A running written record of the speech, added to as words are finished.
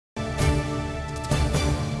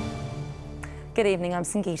Good evening, I'm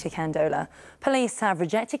SANGEETA Kandola. Police have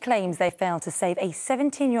rejected claims they failed to save a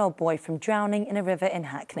 17-year-old boy from drowning in a river in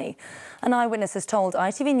Hackney. An eyewitness has told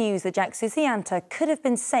ITV News that Jack Susianta could have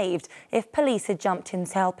been saved if police had jumped in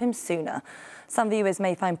to help him sooner. Some viewers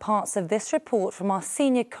may find parts of this report from our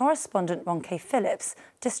senior correspondent Ronke Phillips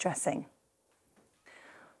distressing.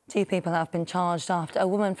 2 people have been charged after a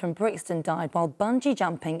woman from Brixton died while bungee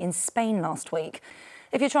jumping in Spain last week.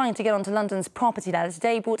 If you're trying to get onto London's property ladder,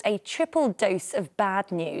 today brought a triple dose of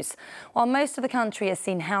bad news. While most of the country has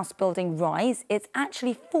seen house building rise, it's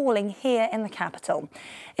actually falling here in the capital.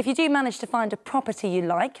 If you do manage to find a property you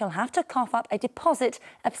like, you'll have to cough up a deposit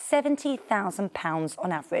of £70,000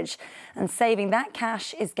 on average. And saving that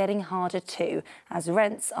cash is getting harder too, as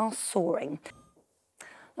rents are soaring.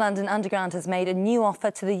 London Underground has made a new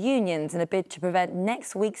offer to the unions in a bid to prevent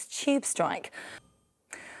next week's tube strike.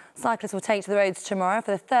 Cyclists will take to the roads tomorrow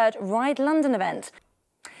for the 3rd Ride London event.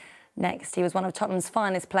 Next, he was one of Tottenham's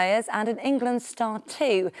finest players and an England star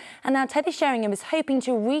too. And now Teddy Sheringham is hoping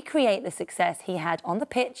to recreate the success he had on the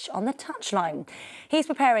pitch, on the touchline. He's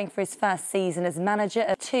preparing for his first season as manager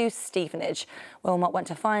of 2 Stevenage. Wilmot went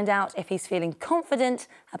to find out if he's feeling confident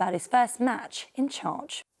about his first match in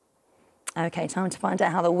charge. OK, time to find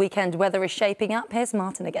out how the weekend weather is shaping up. Here's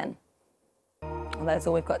Martin again. Well, that's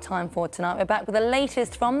all we've got time for tonight. We're back with the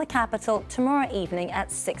latest from the capital tomorrow evening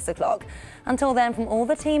at 6 o'clock. Until then, from all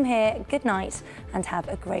the team here, good night and have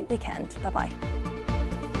a great weekend. Bye-bye.